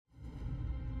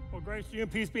Grace to you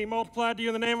and peace be multiplied to you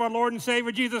in the name of our Lord and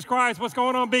Savior, Jesus Christ. What's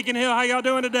going on, Beacon Hill? How y'all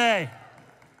doing today?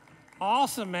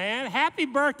 Awesome, man. Happy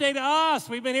birthday to us.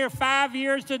 We've been here 5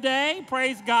 years today.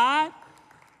 Praise God.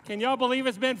 Can y'all believe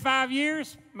it's been 5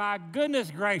 years? My goodness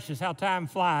gracious, how time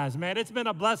flies, man. It's been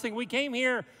a blessing. We came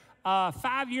here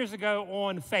 5 years ago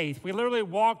on faith. We literally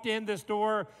walked in this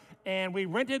door, and we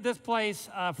rented this place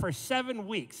for 7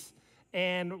 weeks.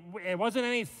 And it wasn't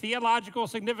any theological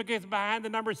significance behind the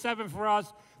number 7 for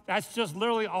us. That's just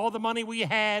literally all the money we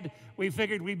had. We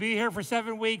figured we'd be here for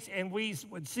 7 weeks and we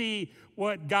would see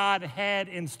what God had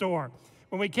in store.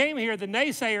 When we came here, the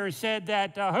naysayers said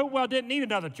that Hopewell didn't need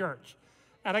another church.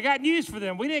 And I got news for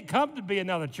them. We didn't come to be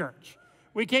another church.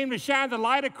 We came to shine the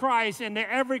light of Christ into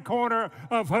every corner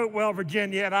of Hopewell,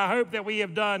 Virginia, and I hope that we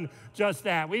have done just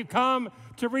that. We've come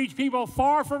to reach people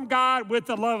far from God with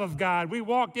the love of God. We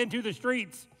walked into the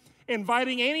streets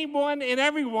inviting anyone and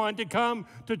everyone to come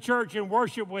to church and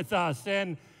worship with us.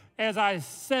 And as I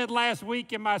said last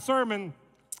week in my sermon,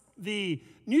 the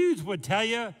news would tell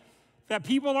you that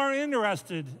people aren't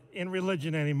interested in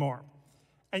religion anymore.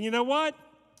 And you know what?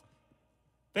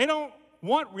 They don't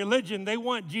want religion, they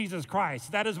want Jesus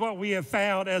Christ. That is what we have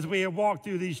found as we have walked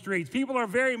through these streets. People are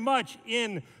very much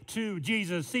into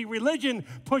Jesus. See, religion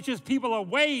pushes people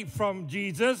away from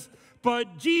Jesus,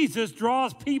 but Jesus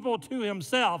draws people to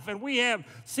himself, and we have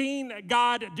seen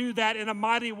God do that in a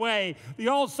mighty way. The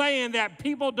old saying that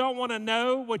people don't want to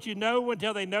know what you know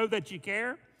until they know that you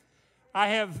care. I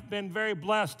have been very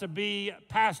blessed to be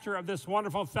pastor of this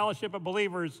wonderful fellowship of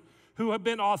believers who have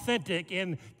been authentic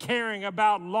in caring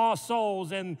about lost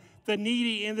souls and the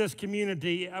needy in this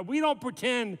community. We don't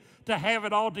pretend to have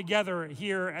it all together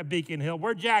here at Beacon Hill.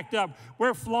 We're jacked up.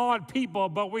 We're flawed people,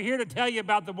 but we're here to tell you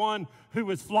about the one who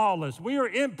is flawless. We are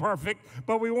imperfect,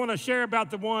 but we want to share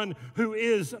about the one who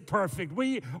is perfect.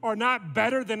 We are not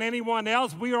better than anyone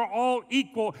else. We are all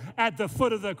equal at the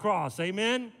foot of the cross.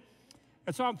 Amen?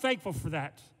 And so I'm thankful for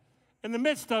that. In the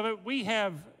midst of it, we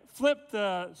have flipped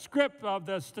the script of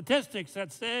the statistics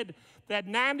that said that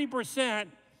 90%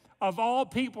 of all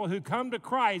people who come to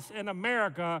Christ in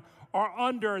America are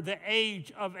under the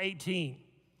age of 18.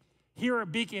 Here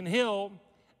at Beacon Hill,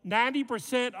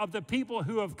 90% of the people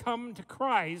who have come to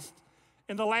Christ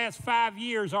in the last 5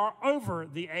 years are over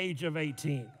the age of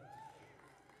 18.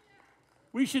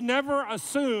 We should never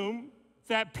assume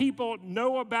that people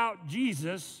know about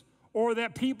Jesus or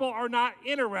that people are not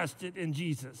interested in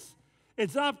Jesus.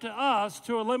 It's up to us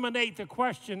to eliminate the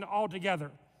question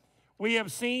altogether. We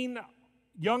have seen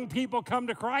young people come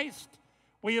to Christ.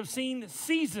 We have seen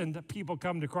seasoned people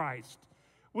come to Christ.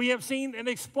 We have seen an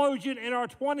explosion in our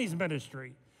 20s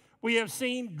ministry. We have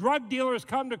seen drug dealers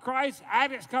come to Christ,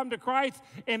 addicts come to Christ,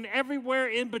 and everywhere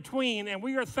in between. And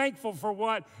we are thankful for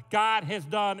what God has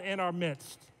done in our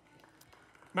midst.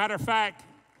 Matter of fact,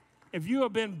 if you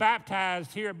have been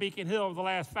baptized here at Beacon Hill over the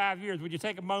last 5 years, would you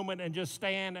take a moment and just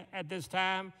stand at this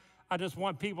time? I just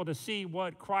want people to see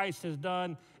what Christ has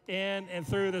done in and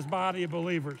through this body of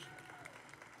believers.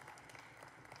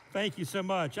 Thank you so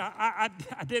much. I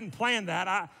didn't plan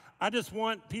that. I just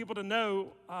want people to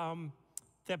know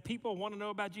that people want to know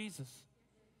about Jesus.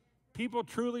 People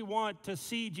truly want to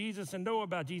see Jesus and know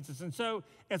about Jesus. And so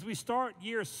as we start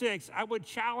year 6, I would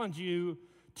challenge you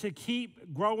to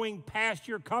keep growing past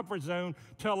your comfort zone,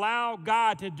 to allow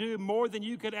God to do more than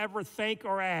you could ever think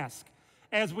or ask.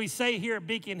 As we say here at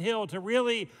Beacon Hill, to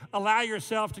really allow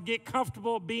yourself to get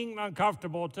comfortable being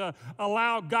uncomfortable, to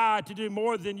allow God to do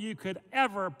more than you could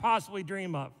ever possibly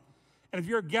dream of. And if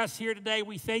you're a guest here today,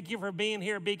 we thank you for being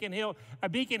here at Beacon Hill.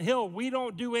 At Beacon Hill, we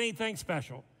don't do anything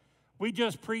special. We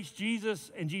just preach Jesus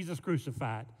and Jesus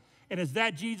crucified. And it's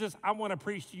that Jesus I want to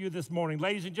preach to you this morning.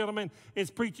 Ladies and gentlemen, it's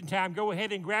preaching time. Go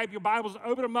ahead and grab your Bibles,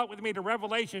 open them up with me to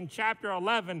Revelation chapter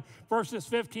 11, verses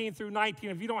 15 through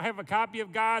 19. If you don't have a copy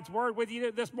of God's Word with you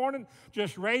this morning,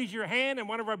 just raise your hand, and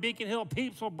one of our Beacon Hill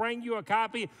peeps will bring you a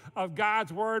copy of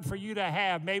God's Word for you to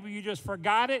have. Maybe you just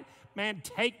forgot it. Man,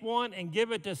 take one and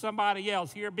give it to somebody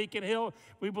else. Here at Beacon Hill,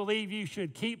 we believe you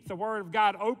should keep the Word of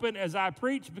God open as I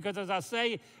preach, because as I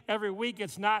say every week,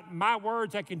 it's not my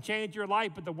words that can change your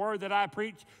life, but the Word that I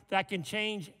preach that can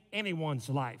change anyone's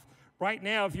life. Right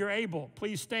now, if you're able,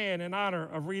 please stand in honor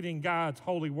of reading God's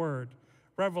holy Word.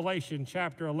 Revelation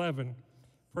chapter 11,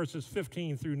 verses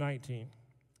 15 through 19.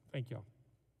 Thank you.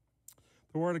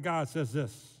 The Word of God says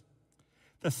this: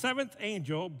 "The seventh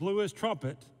angel blew his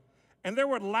trumpet, and there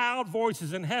were loud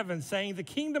voices in heaven saying, 'The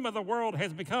kingdom of the world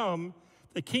has become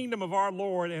the kingdom of our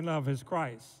Lord and of his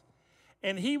Christ,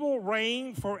 and he will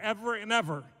reign forever and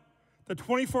ever.' The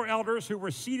 24 elders who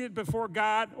were seated before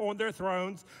God on their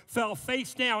thrones fell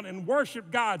face down and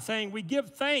worshiped God, saying, 'We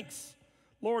give thanks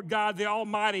Lord God, the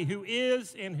Almighty, who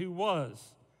is and who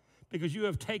was, because you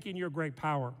have taken your great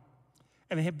power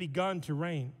and have begun to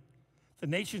reign. The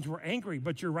nations were angry,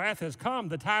 but your wrath has come.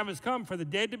 The time has come for the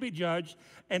dead to be judged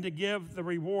and to give the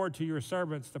reward to your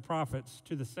servants, the prophets,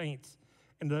 to the saints,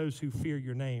 and those who fear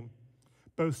your name,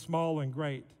 both small and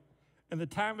great. And the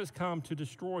time has come to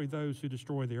destroy those who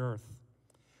destroy the earth.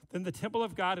 Then the temple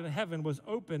of God in heaven was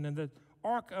opened, and the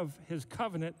ark of his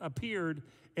covenant appeared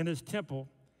in his temple.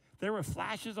 There were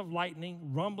flashes of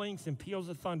lightning, rumblings and peals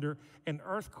of thunder, an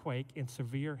earthquake and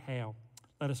severe hail.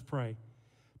 Let us pray.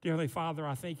 Dear Heavenly Father,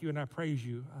 I thank you and I praise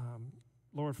you,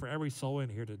 Lord, for every soul in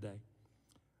here today.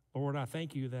 Lord, I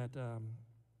thank you that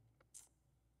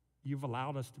you've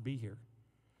allowed us to be here.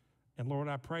 And Lord,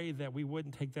 I pray that we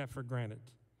wouldn't take that for granted.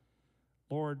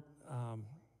 Lord,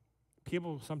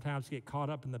 people sometimes get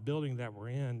caught up in the building that we're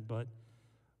in, but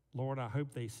Lord, I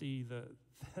hope they see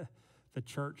the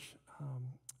church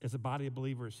as a body of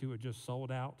believers who are just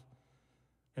sold out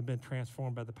and been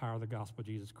transformed by the power of the gospel of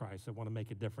Jesus Christ that want to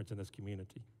make a difference in this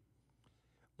community.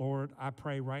 Lord, I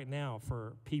pray right now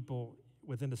for people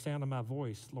within the sound of my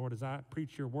voice, Lord, as I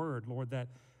preach your word, Lord, that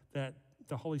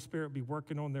the Holy Spirit be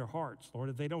working on their hearts. Lord,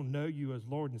 if they don't know you as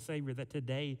Lord and Savior, that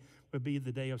today would be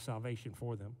the day of salvation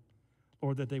for them.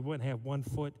 Lord, that they wouldn't have one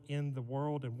foot in the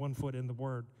world and one foot in the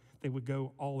word. They would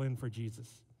go all in for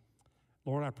Jesus.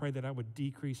 Lord, I pray that I would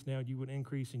decrease now, you would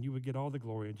increase, and you would get all the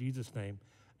glory. In Jesus' name,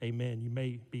 amen. You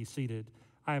may be seated.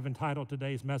 I have entitled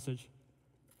today's message,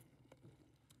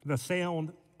 The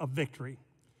Sound of Victory.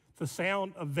 The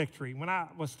Sound of Victory. When I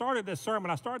started this sermon,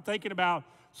 I started thinking about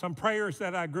some prayers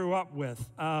that I grew up with.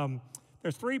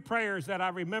 There's 3 prayers that I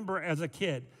remember as a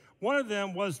kid. One of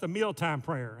them was the mealtime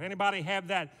prayer. Anybody have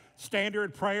that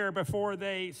standard prayer before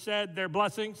they said their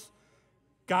blessings?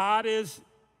 God is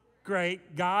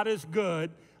great. God is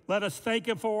good. Let us thank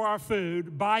him for our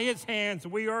food. By his hands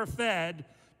we are fed.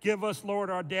 Give us, Lord,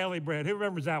 our daily bread. Who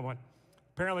remembers that one?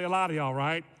 Apparently a lot of y'all,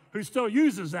 right? Who still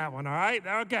uses that one, all right?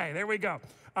 Okay, there we go.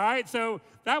 All right, so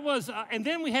that was, and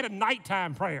then we had a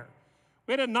nighttime prayer.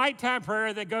 We had a nighttime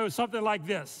prayer that goes something like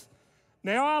this.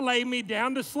 Now I lay me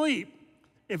down to sleep.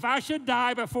 If I should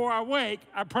die before I wake,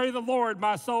 I pray the Lord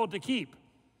my soul to keep.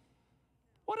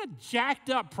 What a jacked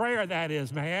up prayer that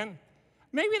is, man.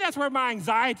 Maybe that's where my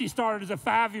anxiety started as a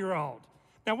 5-year-old.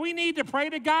 Now we need to pray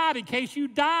to God in case you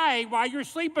die while you're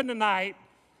sleeping tonight,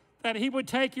 that he would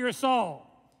take your soul.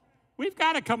 We've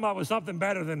got to come up with something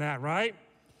better than that, right?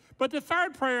 But the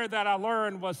third prayer that I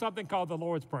learned was something called the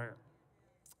Lord's Prayer.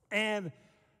 And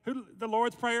the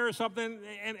Lord's Prayer is something,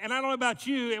 and I don't know about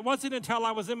you, it wasn't until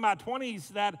I was in my 20s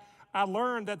that I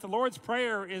learned that the Lord's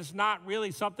Prayer is not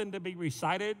really something to be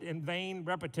recited in vain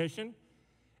repetition.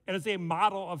 It is a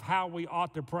model of how we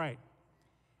ought to pray.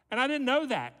 And I didn't know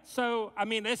that. So, I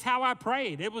mean, that's how I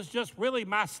prayed. It was just really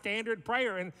my standard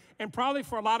prayer. And probably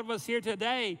for a lot of us here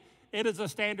today, it is a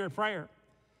standard prayer.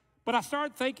 But I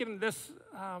started thinking this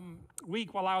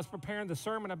week while I was preparing the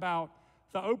sermon about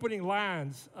the opening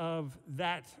lines of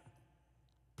that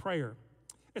prayer.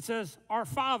 It says, Our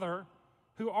Father,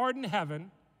 who art in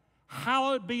heaven,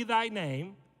 hallowed be thy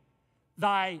name.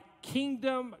 Thy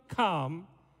kingdom come,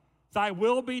 thy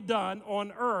will be done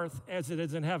on earth as it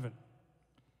is in heaven.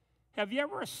 Have you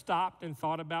ever stopped and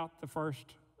thought about the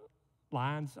first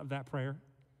lines of that prayer?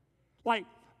 Like,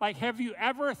 have you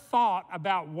ever thought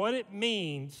about what it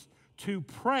means to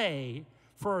pray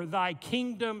for thy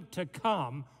kingdom to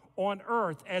come on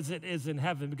earth as it is in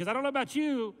heaven? Because I don't know about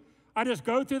you, I just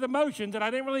go through the motions and I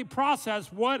didn't really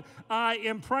process what I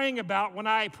am praying about when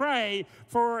I pray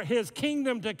for his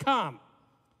kingdom to come.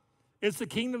 Is the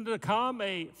kingdom to come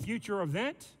a future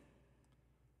event?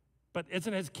 But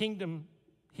isn't his kingdom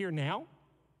here now?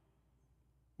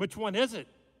 Which one is it?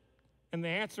 And the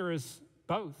answer is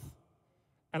both.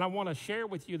 And I want to share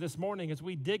with you this morning as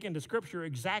we dig into Scripture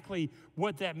exactly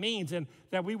what that means and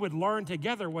that we would learn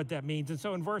together what that means. And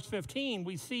so in verse 15,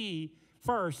 we see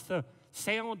first the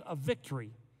sound of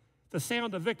victory. The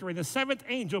sound of victory. The 7th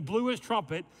angel blew his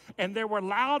trumpet, and there were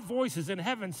loud voices in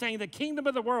heaven saying, The kingdom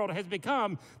of the world has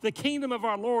become the kingdom of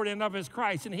our Lord and of his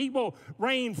Christ, and he will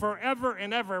reign forever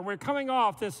and ever. We're coming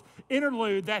off this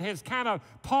interlude that has kind of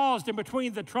paused in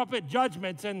between the trumpet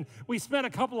judgments, and we spent a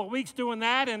couple of weeks doing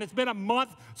that, and it's been a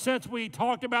month since we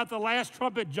talked about the last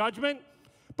trumpet judgment.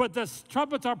 But the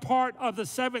trumpets are part of the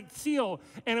 7th seal.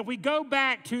 And if we go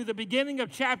back to the beginning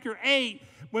of chapter 8,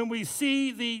 when we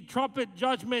see the trumpet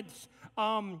judgments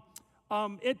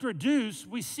introduced,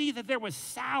 we see that there was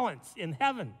silence in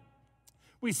heaven.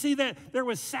 We see that there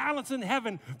was silence in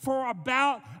heaven for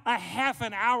about a half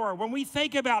an hour. When we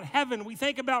think about heaven, we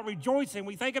think about rejoicing.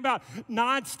 We think about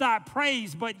nonstop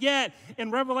praise. But yet,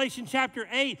 in Revelation chapter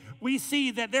 8, we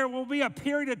see that there will be a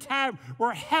period of time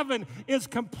where heaven is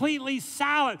completely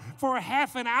silent for a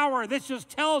half an hour. This just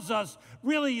tells us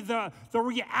really the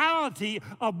reality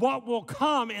of what will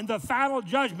come in the final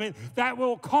judgment that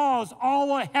will cause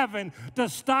all of heaven to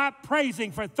stop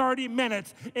praising for 30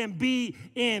 minutes and be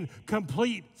in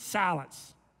complete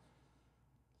silence.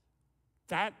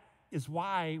 That is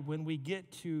why when we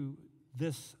get to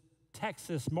this text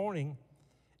this morning,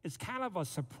 it's kind of a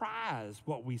surprise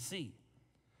what we see.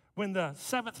 When the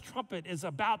seventh trumpet is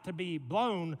about to be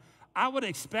blown, I would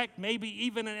expect maybe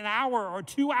even an hour or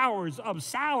 2 hours of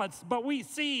silence, but we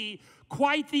see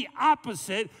quite the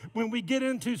opposite when we get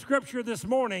into Scripture this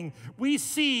morning. We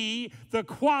see the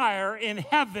choir in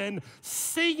heaven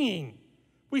singing.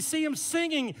 We see them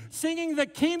singing the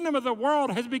kingdom of the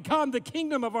world has become the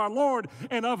kingdom of our Lord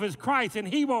and of his Christ, and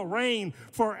he will reign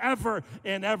forever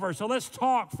and ever. So let's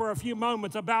talk for a few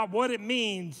moments about what it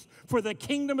means for the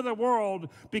kingdom of the world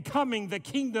becoming the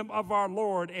kingdom of our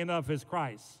Lord and of his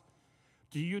Christ.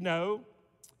 Do you know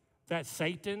that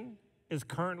Satan is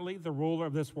currently the ruler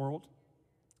of this world?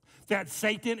 That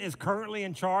Satan is currently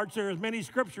in charge. There's many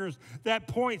scriptures that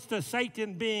points to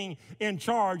Satan being in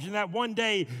charge and that one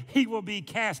day he will be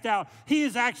cast out. He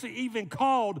is actually even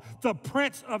called the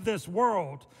prince of this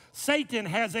world. Satan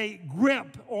has a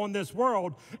grip on this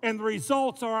world, and the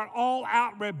results are an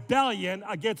all-out rebellion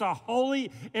against a holy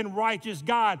and righteous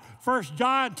God. 1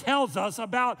 John tells us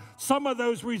about some of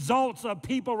those results of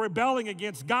people rebelling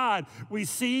against God. We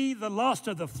see the lust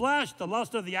of the flesh, the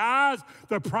lust of the eyes,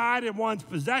 the pride in one's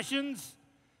possessions.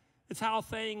 It's how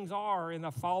things are in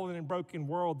the fallen and broken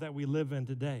world that we live in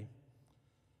today.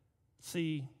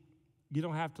 See, you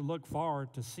don't have to look far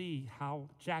to see how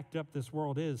jacked up this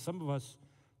world is. Some of us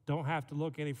don't have to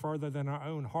look any further than our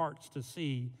own hearts to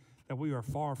see that we are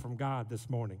far from God this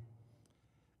morning.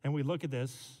 And we look at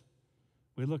this,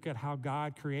 we look at how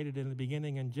God created in the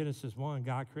beginning in Genesis 1,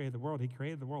 God created the world. He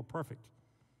created the world perfect.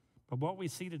 But what we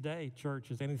see today, church,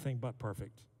 is anything but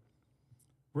perfect.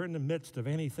 We're in the midst of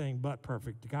anything but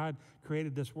perfect. God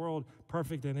created this world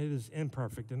perfect, and it is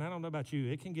imperfect. And I don't know about you,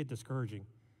 it can get discouraging.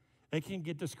 It can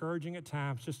get discouraging at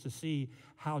times just to see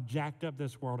how jacked up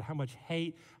this world, how much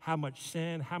hate, how much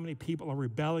sin, how many people are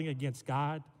rebelling against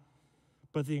God.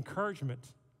 But the encouragement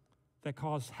that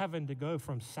caused heaven to go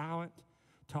from silent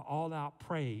to all-out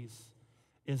praise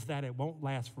is that it won't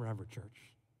last forever,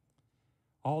 church.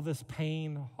 All this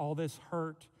pain, all this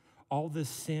hurt, all this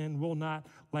sin will not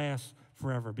last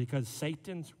forever because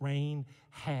Satan's reign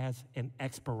has an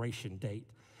expiration date,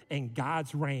 and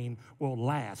God's reign will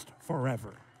last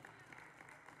forever.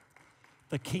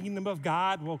 The kingdom of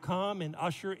God will come and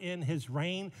usher in his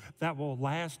reign that will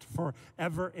last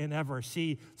forever and ever.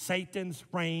 See, Satan's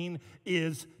reign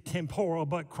is temporal,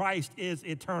 but Christ is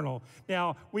eternal.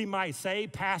 Now, we might say,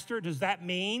 Pastor, does that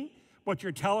mean what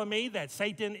you're telling me, that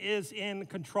Satan is in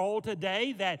control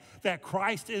today, that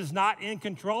Christ is not in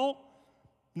control?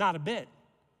 Not a bit.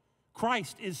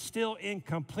 Christ is still in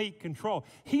complete control.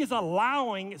 He is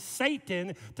allowing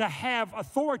Satan to have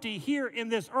authority here in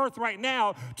this earth right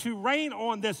now, to reign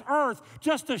on this earth,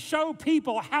 just to show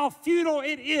people how futile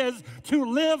it is to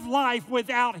live life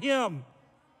without him,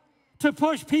 to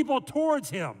push people towards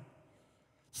him.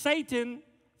 Satan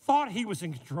thought he was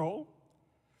in control.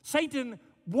 Satan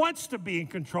wants to be in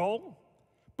control,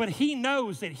 but he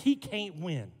knows that he can't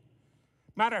win.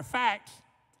 Matter of fact,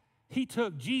 he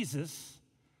took Jesus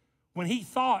when he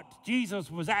thought Jesus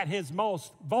was at his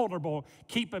most vulnerable.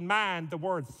 Keep in mind the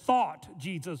word thought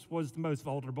Jesus was the most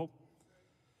vulnerable.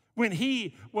 When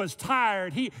he was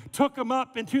tired, he took him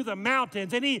up into the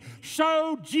mountains and he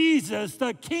showed Jesus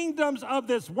the kingdoms of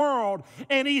this world.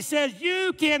 And he says,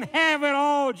 you can have it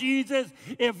all, Jesus,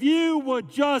 if you would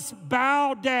just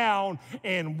bow down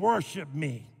and worship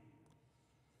me.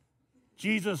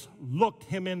 Jesus looked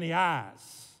him in the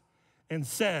eyes and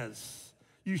says,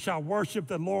 you shall worship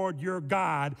the Lord your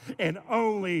God and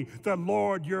only the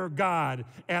Lord your God,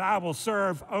 and I will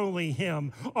serve only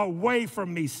him. Away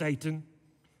from me, Satan.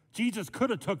 Jesus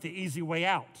could have took the easy way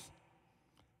out,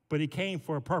 but he came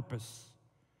for a purpose.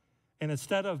 And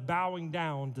instead of bowing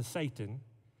down to Satan,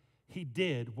 he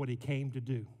did what he came to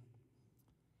do.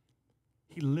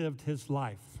 He lived his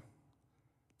life,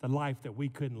 the life that we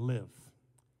couldn't live.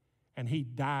 And he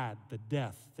died the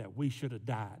death that we should have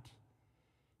died.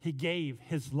 He gave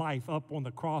his life up on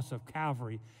the cross of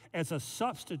Calvary as a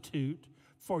substitute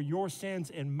for your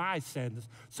sins and my sins,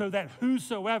 so that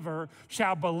whosoever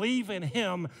shall believe in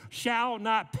him shall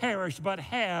not perish but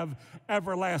have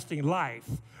everlasting life.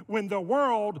 When the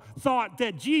world thought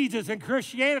that Jesus and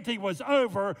Christianity was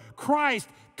over, Christ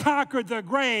conquered the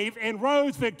grave and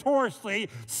rose victoriously,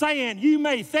 saying, you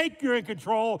may think you're in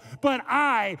control, but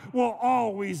I will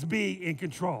always be in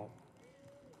control.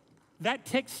 That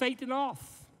ticks Satan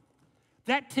off.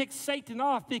 That ticks Satan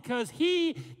off because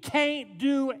he can't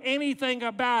do anything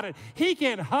about it. He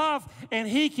can huff and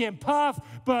he can puff,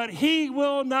 but he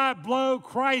will not blow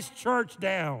Christ's church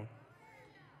down.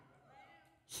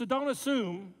 So don't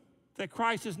assume that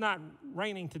Christ is not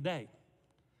reigning today,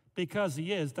 because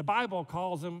he is. The Bible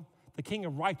calls him the King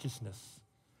of righteousness.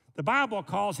 The Bible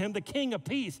calls him the King of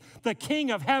peace, the King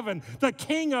of heaven, the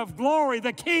King of glory,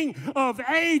 the King of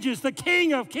ages, the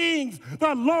King of kings,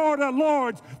 the Lord of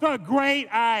lords, the great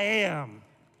I am.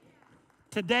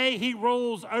 Today he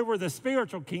rules over the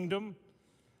spiritual kingdom,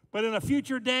 but in a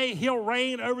future day he'll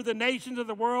reign over the nations of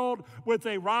the world with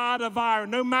a rod of iron.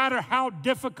 No matter how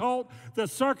difficult the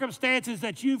circumstances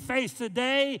that you face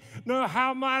today, no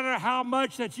matter how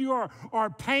much that you are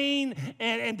pained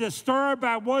and disturbed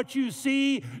by what you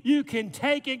see, you can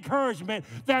take encouragement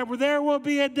that there will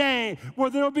be a day where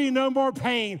there will be no more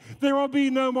pain, there will be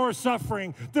no more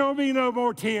suffering, there will be no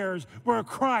more tears, where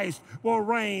Christ will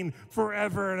reign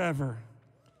forever and ever.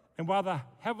 And while the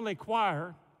heavenly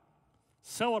choir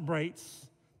celebrates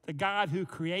the God who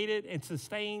created and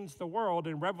sustains the world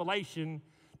in Revelation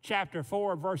chapter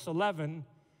 4, verse 11,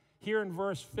 here in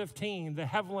verse 15, the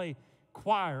heavenly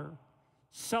choir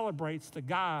celebrates the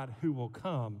God who will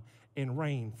come and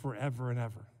reign forever and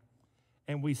ever.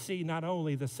 And we see not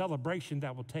only the celebration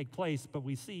that will take place, but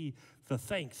we see the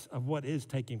thanks of what is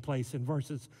taking place in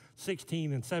verses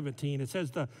 16 and 17. It says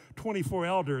the 24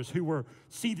 elders who were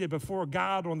seated before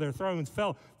God on their thrones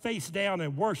fell face down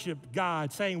and worshiped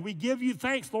God, saying, we give you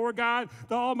thanks, Lord God,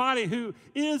 the Almighty, who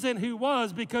is and who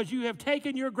was, because you have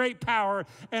taken your great power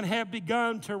and have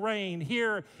begun to reign.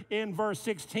 Here in verse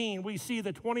 16, we see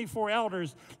the 24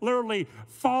 elders literally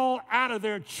fall out of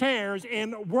their chairs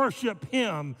and worship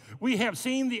him. We have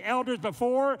seen the elders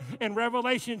before in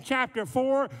Revelation chapter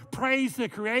 4 praise the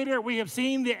Creator. We have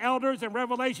seen the elders in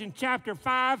Revelation chapter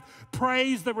 5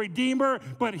 praise the Redeemer.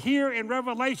 But here in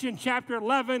Revelation chapter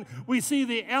 11, we see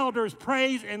the elders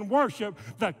praise and worship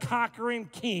the conquering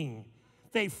King.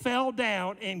 They fell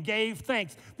down and gave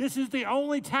thanks. This is the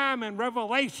only time in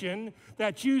Revelation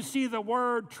that you see the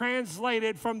word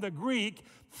translated from the Greek,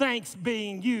 thanks,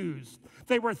 being used.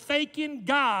 They were thanking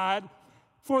God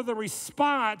for the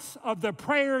response of the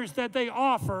prayers that they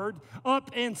offered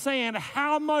up and saying,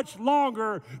 how much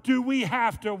longer do we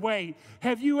have to wait?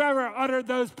 Have you ever uttered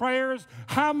those prayers?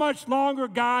 How much longer,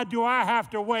 God, do I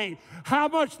have to wait? How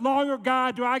much longer,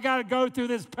 God, do I got to go through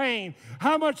this pain?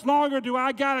 How much longer do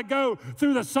I got to go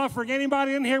through the suffering?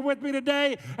 Anybody in here with me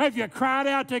today? Have you cried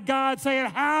out to God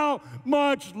saying, how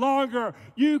much longer?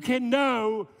 You can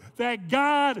know that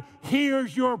God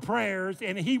hears your prayers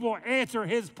and he will answer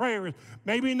his prayers.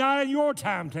 Maybe not in your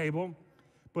timetable,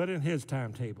 but in his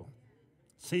timetable.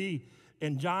 See,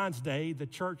 in John's day, the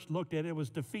church looked at it,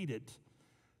 was defeated,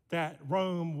 that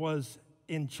Rome was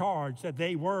in charge, that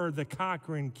they were the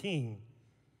conquering king.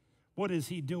 What is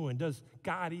he doing? Does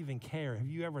God even care? Have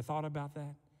you ever thought about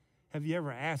that? Have you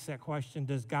ever asked that question?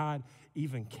 Does God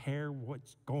even care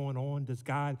what's going on? Does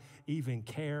God even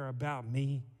care about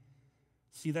me?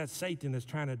 See, that Satan is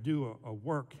trying to do a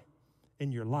work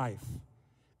in your life.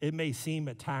 It may seem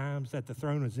at times that the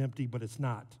throne is empty, but it's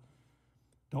not.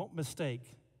 Don't mistake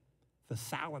the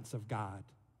silence of God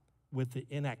with the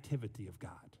inactivity of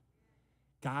God.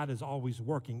 God is always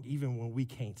working even when we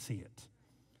can't see it.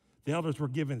 The elders were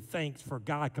given thanks for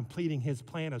God completing his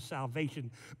plan of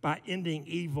salvation by ending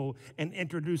evil and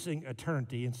introducing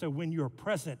eternity. And so when your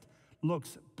present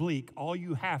looks bleak, all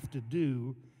you have to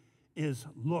do is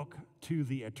look to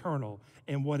the eternal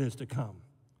and what is to come.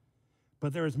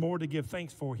 But there is more to give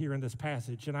thanks for here in this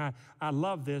passage, and I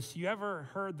love this. You ever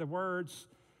heard the words,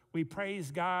 we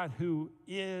praise God who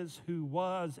is, who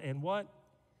was, and what?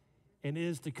 And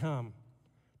is to come.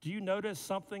 Do you notice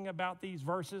something about these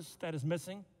verses that is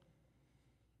missing?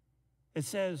 It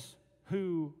says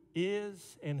who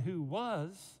is and who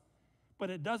was, but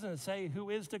it doesn't say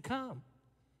who is to come,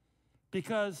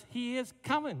 because he is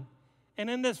coming. And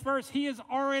in this verse, he is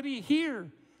already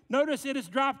here. Notice it is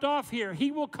dropped off here.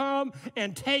 He will come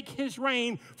and take his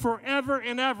reign forever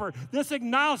and ever. This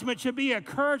acknowledgement should be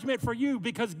encouragement for you,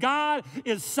 because God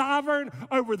is sovereign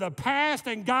over the past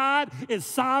and God is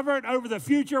sovereign over the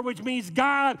future, which means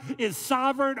God is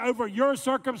sovereign over your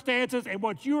circumstances and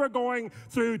what you are going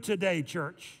through today,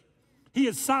 church. He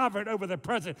is sovereign over the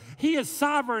present. He is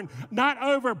sovereign not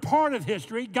over part of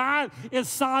history. God is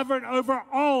sovereign over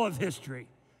all of history.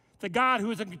 The God who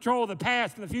is in control of the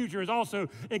past and the future is also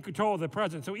in control of the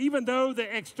present. So even though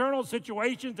the external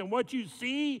situations and what you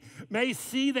see may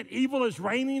see that evil is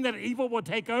reigning, that evil will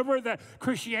take over, that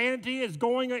Christianity is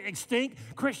going extinct,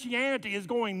 Christianity is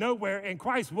going nowhere, and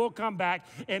Christ will come back,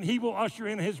 and he will usher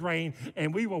in his reign,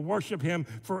 and we will worship him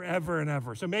forever and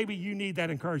ever. So maybe you need that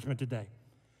encouragement today.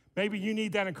 Maybe you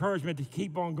need that encouragement to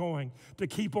keep on going, to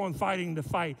keep on fighting the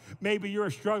fight. Maybe you're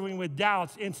struggling with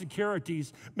doubts,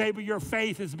 insecurities. Maybe your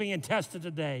faith is being tested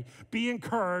today. Be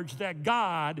encouraged that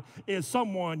God is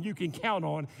someone you can count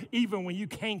on, even when you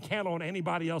can't count on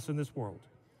anybody else in this world.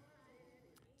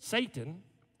 Satan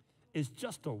is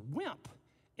just a wimp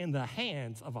in the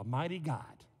hands of a mighty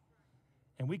God,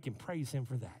 and we can praise him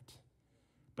for that.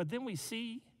 But then we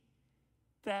see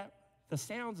that the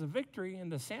sounds of victory and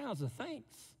the sounds of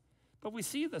thanks. But we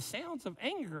see the sounds of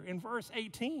anger in verse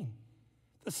 18.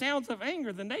 The sounds of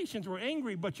anger. The nations were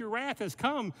angry, but your wrath has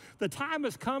come. The time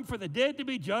has come for the dead to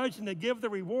be judged and to give the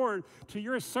reward to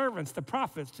your servants, the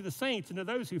prophets, to the saints, and to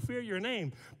those who fear your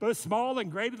name. Both small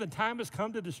and greater, the time has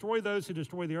come to destroy those who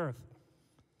destroy the earth.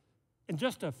 In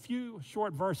just a few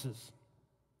short verses,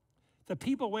 the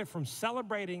people went from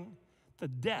celebrating the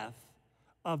death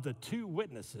of the two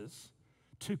witnesses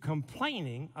to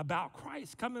complaining about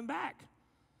Christ coming back.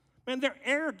 Man, their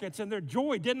arrogance and their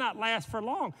joy did not last for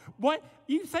long.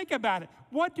 You think about it.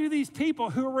 What do these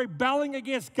people who are rebelling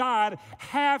against God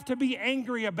have to be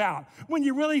angry about? When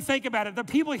you really think about it, the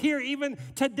people here even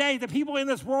today, the people in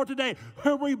this world today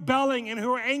who are rebelling and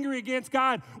who are angry against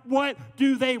God, what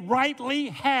do they rightly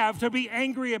have to be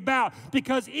angry about?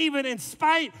 Because even in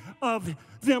spite of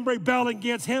them rebelling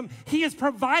against him, he is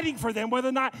providing for them, whether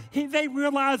or not they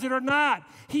realize it or not.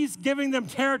 He's giving them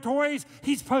territories.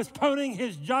 He's postponing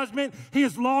his judgment. He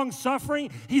is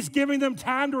long-suffering. He's giving them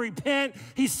time to repent.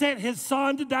 He sent his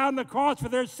son to die on the cross for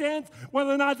their sins,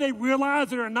 whether or not they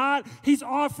realize it or not. He's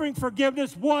offering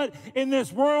forgiveness. What in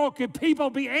this world could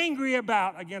people be angry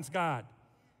about against God?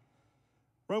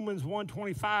 Romans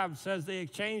 1:25 says they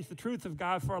exchanged the truth of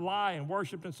God for a lie and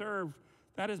worshiped and served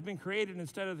that has been created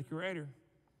instead of the Creator.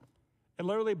 It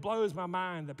literally blows my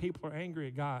mind that people are angry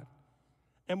at God.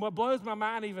 And what blows my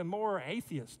mind even more are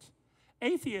atheists.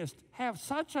 Atheists have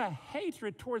such a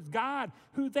hatred towards God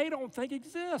who they don't think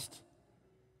exists.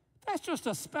 That's just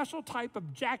a special type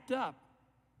of jacked up.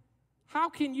 How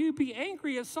can you be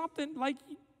angry at something like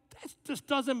that? Just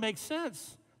doesn't make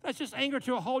sense. That's just anger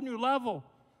to a whole new level.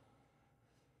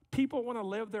 People want to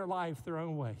live their life their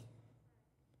own way.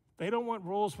 They don't want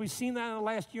rules. We've seen that in the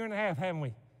last year and a half, haven't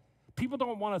we? People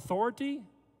don't want authority.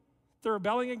 They're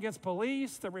rebelling against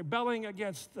police. They're rebelling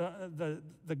against the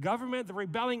government. They're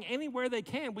rebelling anywhere they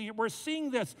can. We're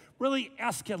seeing this really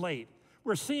escalate.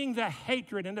 We're seeing the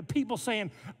hatred and the people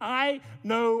saying, I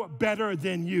know better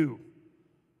than you.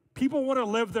 People want to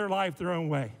live their life their own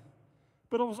way.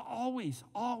 But it was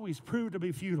always proved to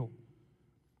be futile.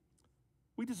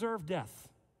 We deserve death.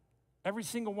 Every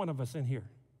single one of us in here.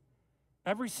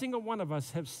 Every single one of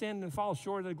us have sinned and fall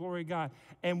short of the glory of God,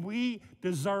 and we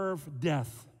deserve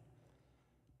death.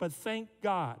 But thank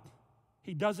God,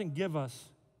 he doesn't give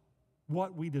us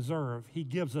what we deserve. He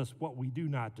gives us what we do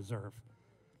not deserve.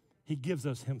 He gives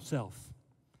us himself.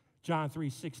 John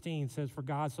 3:16 says, for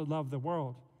God so loved the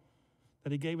world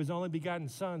that he gave his only begotten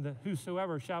Son, that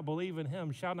whosoever shall believe in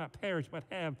him shall not perish but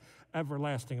have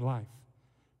everlasting life.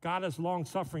 God is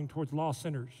long-suffering towards lost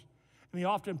sinners, and he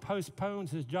often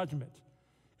postpones his judgment.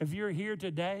 If you're here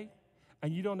today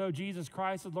and you don't know Jesus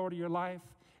Christ as Lord of your life,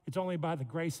 it's only by the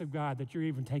grace of God that you're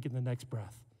even taking the next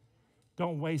breath.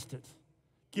 Don't waste it.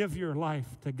 Give your life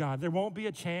to God. There won't be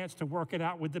a chance to work it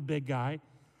out with the big guy.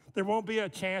 There won't be a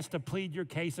chance to plead your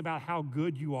case about how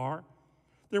good you are.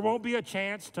 There won't be a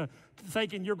chance to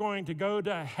thinking you're going to go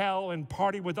to hell and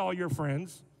party with all your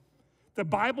friends. The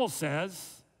Bible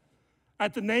says,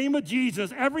 at the name of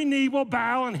Jesus, every knee will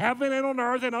bow in heaven and on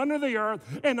earth and under the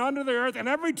earth, and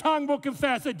every tongue will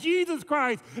confess that Jesus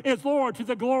Christ is Lord to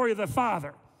the glory of the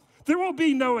Father. There will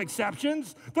be no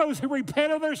exceptions. Those who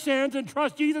repent of their sins and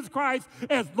trust Jesus Christ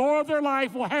as Lord of their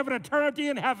life will have an eternity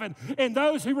in heaven, and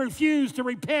those who refuse to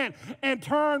repent and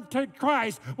turn to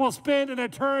Christ will spend an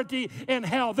eternity in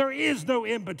hell. There is no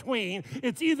in between.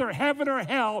 It's either heaven or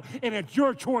hell, and it's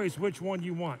your choice which one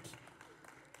you want.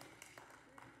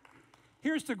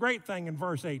 Here's the great thing in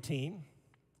verse 18.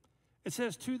 It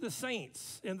says, to the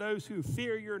saints and those who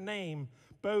fear your name,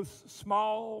 both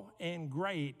small and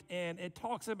great. And it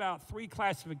talks about three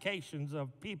classifications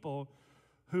of people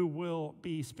who will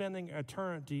be spending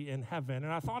eternity in heaven.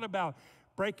 And I thought about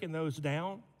breaking those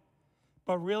down.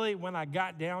 But really, when I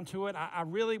got down to it, I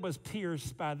really was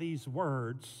pierced by these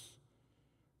words,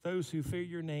 those who fear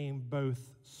your name, both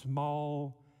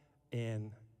small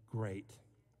and great.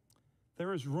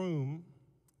 There is room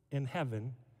in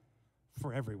heaven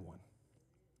for everyone.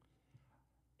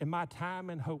 In my time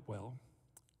in Hopewell,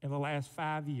 in the last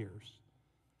 5 years,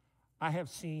 I have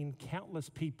seen countless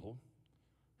people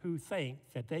who think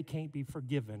that they can't be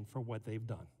forgiven for what they've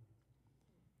done.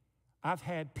 I've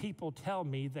had people tell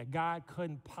me that God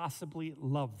couldn't possibly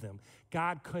love them.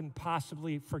 God couldn't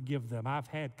possibly forgive them. I've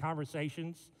had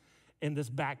conversations in this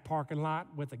back parking lot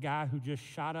with a guy who just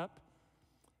shot up.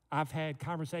 I've had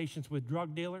conversations with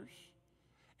drug dealers.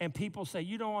 And people say,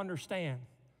 you don't understand.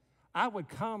 I would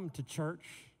come to church,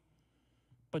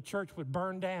 but church would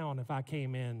burn down if I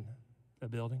came in the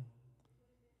building.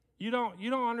 You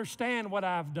don't understand what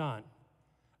I've done.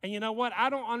 And you know what?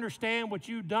 I don't understand what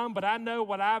you've done, but I know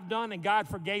what I've done, and God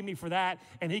forgave me for that,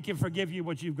 and he can forgive you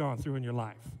what you've gone through in your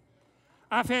life.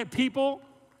 I've had people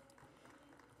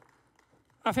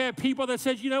that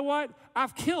said, you know what?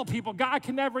 I've killed people. God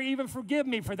can never even forgive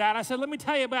me for that. I said, let me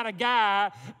tell you about a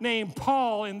guy named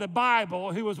Paul in the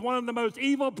Bible who was one of the most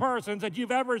evil persons that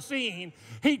you've ever seen.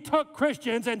 He took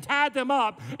Christians and tied them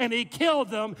up and he killed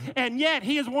them, and yet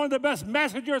he is one of the best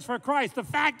messengers for Christ. The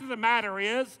fact of the matter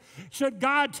is, should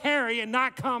God tarry and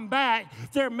not come back,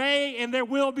 there may and there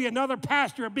will be another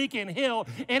pastor at Beacon Hill,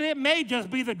 and it may just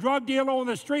be the drug dealer on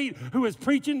the street who is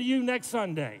preaching to you next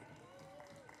Sunday.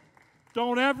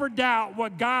 Don't ever doubt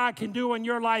what God can do in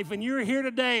your life. And you're here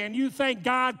today and you think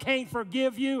God can't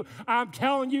forgive you. I'm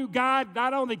telling you, God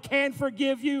not only can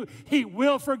forgive you, he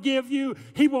will forgive you.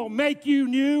 He will make you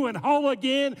new and whole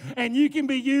again, and you can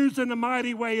be used in a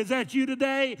mighty way. Is that you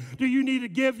today? Do you need to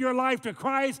give your life to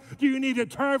Christ? Do you need to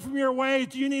turn from your ways?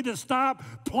 Do you need to stop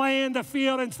playing the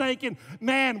field and thinking,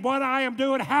 man, what I am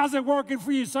doing, how's it working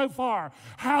for you so far?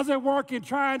 How's it working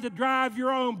trying to drive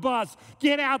your own bus?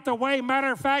 Get out the way.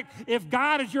 Matter of fact, if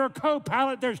God is your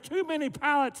co-pilot, there's too many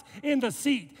pilots in the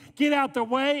seat. Get out the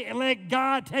way and let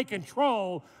God take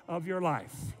control of your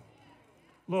life.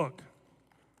 Look,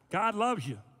 God loves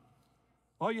you.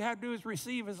 All you have to do is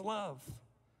receive his love.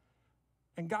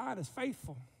 And God is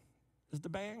faithful. As the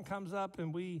band comes up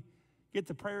and we get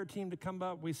the prayer team to come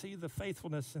up, we see the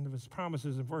faithfulness of his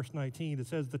promises in verse 19. It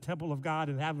says, the temple of God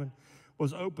in heaven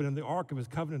was open, and the ark of his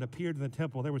covenant appeared in the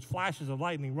temple. There was flashes of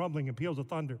lightning, rumbling, and peals of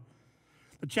thunder.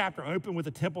 The chapter opened with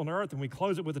the temple on earth, and we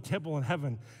close it with the temple in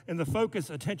heaven. And the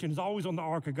focus, attention, is always on the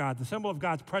ark of God. The symbol of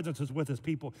God's presence is with his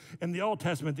people. In the Old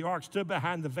Testament, the ark stood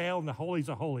behind the veil in the holies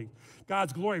of holies.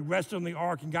 God's glory rested on the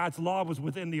ark, and God's law was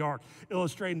within the ark,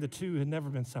 illustrating the two had never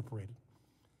been separated.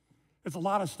 There's a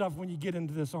lot of stuff when you get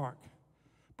into this ark.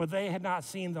 But they had not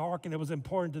seen the ark, and it was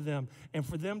important to them. And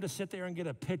for them to sit there and get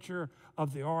a picture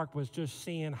of the ark was just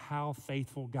seeing how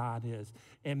faithful God is.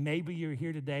 And maybe you're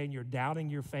here today and you're doubting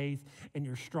your faith and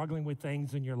you're struggling with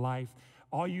things in your life.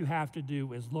 All you have to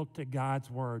do is look to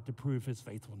God's word to prove his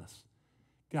faithfulness.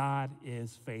 God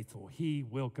is faithful. He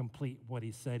will complete what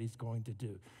he said he's going to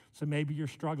do. So maybe you're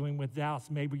struggling with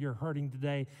doubts. Maybe you're hurting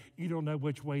today. You don't know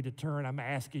which way to turn. I'm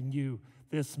asking you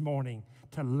this morning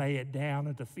to lay it down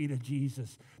at the feet of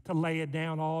Jesus, to lay it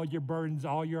down, all your burdens,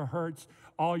 all your hurts,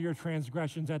 all your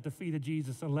transgressions at the feet of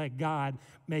Jesus, and let God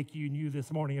make you new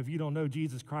this morning. If you don't know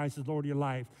Jesus Christ as Lord of your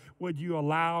life, would you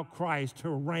allow Christ to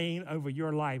reign over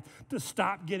your life, to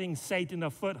stop getting Satan a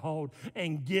foothold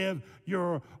and give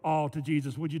your all to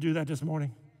Jesus? Would you do that this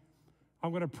morning?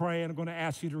 I'm going to pray, and I'm going to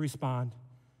ask you to respond.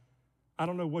 I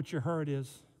don't know what your hurt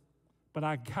is, but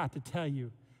I got to tell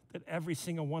you that every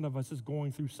single one of us is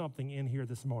going through something in here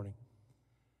this morning.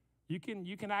 You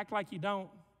can act like you don't,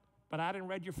 but I didn't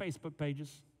read your Facebook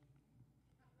pages.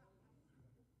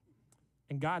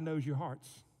 And God knows your hearts.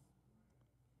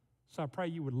 So I pray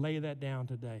you would lay that down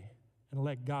today and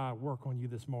let God work on you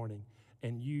this morning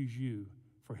and use you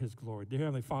for his glory. Dear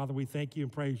Heavenly Father, we thank you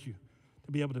and praise you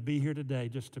to be able to be here today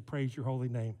just to praise your holy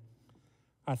name.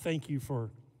 I thank you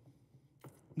for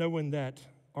knowing that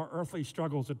our earthly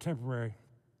struggles are temporary.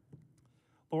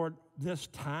 Lord, this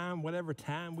time, whatever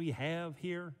time we have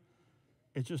here,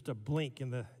 it's just a blink in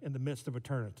the midst of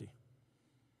eternity.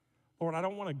 Lord, I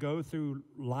don't want to go through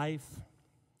life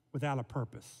without a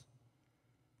purpose.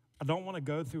 I don't want to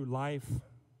go through life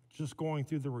just going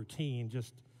through the routine,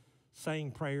 just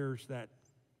saying prayers that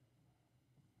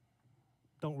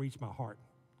don't reach my heart.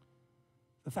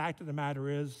 The fact of the matter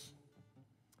is,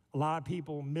 a lot of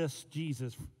people miss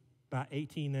Jesus by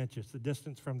 18 inches, the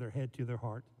distance from their head to their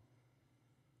heart.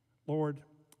 Lord,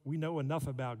 we know enough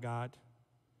about God,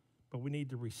 but we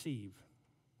need to receive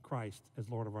Christ as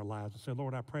Lord of our lives. So,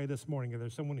 Lord, I pray this morning, if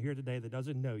there's someone here today that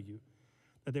doesn't know you,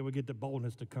 that they would get the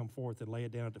boldness to come forth and lay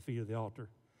it down at the feet of the altar.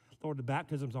 Lord, the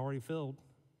baptism's already filled.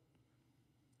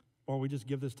 Or we just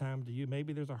give this time to you.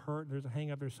 Maybe there's a hurt, there's a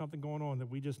hang-up, there's something going on that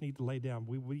we just need to lay down.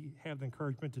 We have the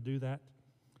encouragement to do that.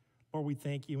 Lord, we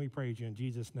thank you and we praise you in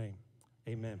Jesus' name.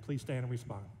 Amen. Please stand and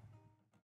respond.